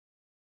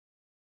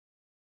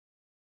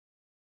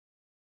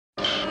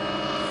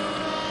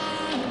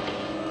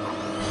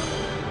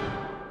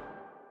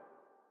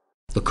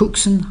The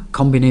Cookson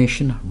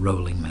Combination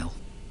Rolling Mill.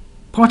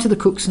 Part of the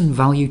Cookson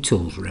Value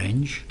Tools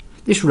range,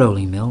 this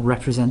rolling mill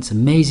represents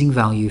amazing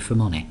value for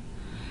money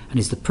and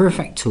is the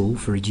perfect tool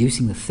for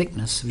reducing the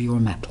thickness of your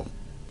metal.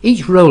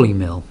 Each rolling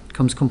mill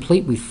comes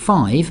complete with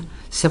 5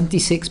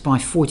 76 by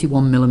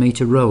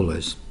 41mm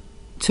rollers,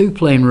 2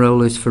 plain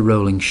rollers for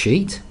rolling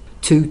sheet,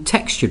 2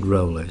 textured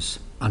rollers,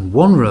 and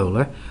 1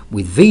 roller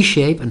with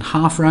V-shape and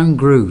half-round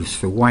grooves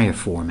for wire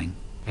forming.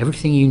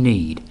 Everything you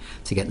need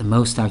to get the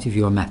most out of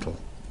your metal.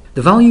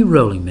 The Value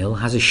rolling mill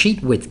has a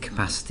sheet width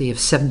capacity of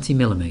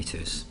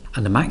 70mm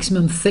and a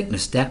maximum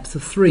thickness depth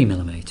of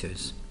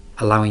 3mm,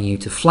 allowing you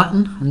to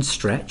flatten and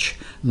stretch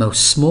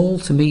most small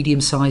to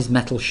medium-sized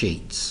metal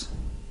sheets.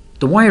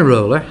 The wire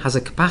roller has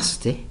a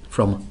capacity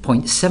from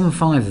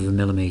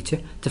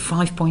 0.75mm to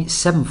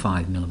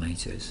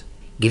 5.75mm,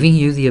 giving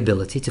you the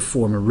ability to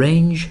form a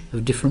range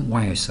of different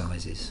wire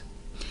sizes.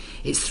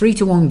 Its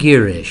 3:1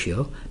 gear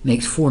ratio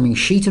makes forming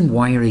sheet and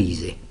wire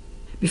easy.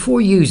 Before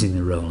using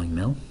the rolling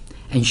mill,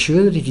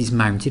 ensure that it is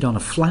mounted on a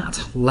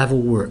flat,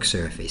 level work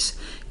surface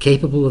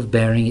capable of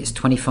bearing its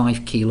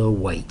 25 kg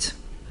weight,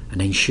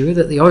 and ensure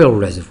that the oil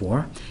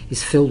reservoir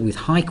is filled with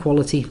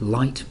high-quality,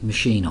 light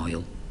machine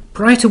oil.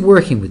 Prior to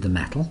working with the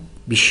metal,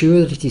 be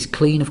sure that it is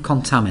clean of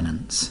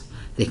contaminants.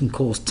 They can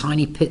cause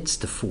tiny pits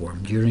to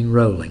form during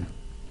rolling.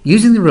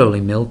 Using the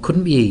rolling mill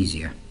couldn't be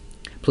easier.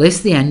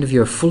 Place the end of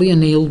your fully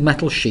annealed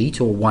metal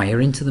sheet or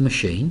wire into the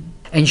machine,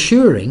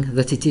 ensuring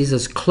that it is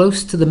as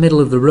close to the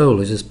middle of the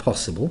rollers as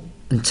possible,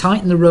 and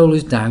tighten the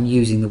rollers down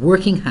using the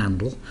working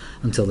handle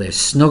until they're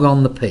snug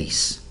on the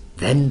piece.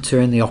 Then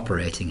turn the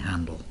operating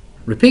handle.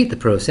 Repeat the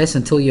process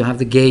until you have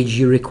the gauge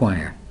you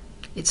require.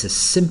 It's as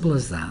simple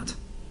as that.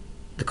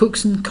 The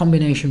Cookson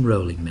Combination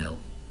Rolling Mill.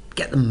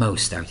 Get the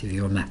most out of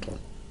your metal.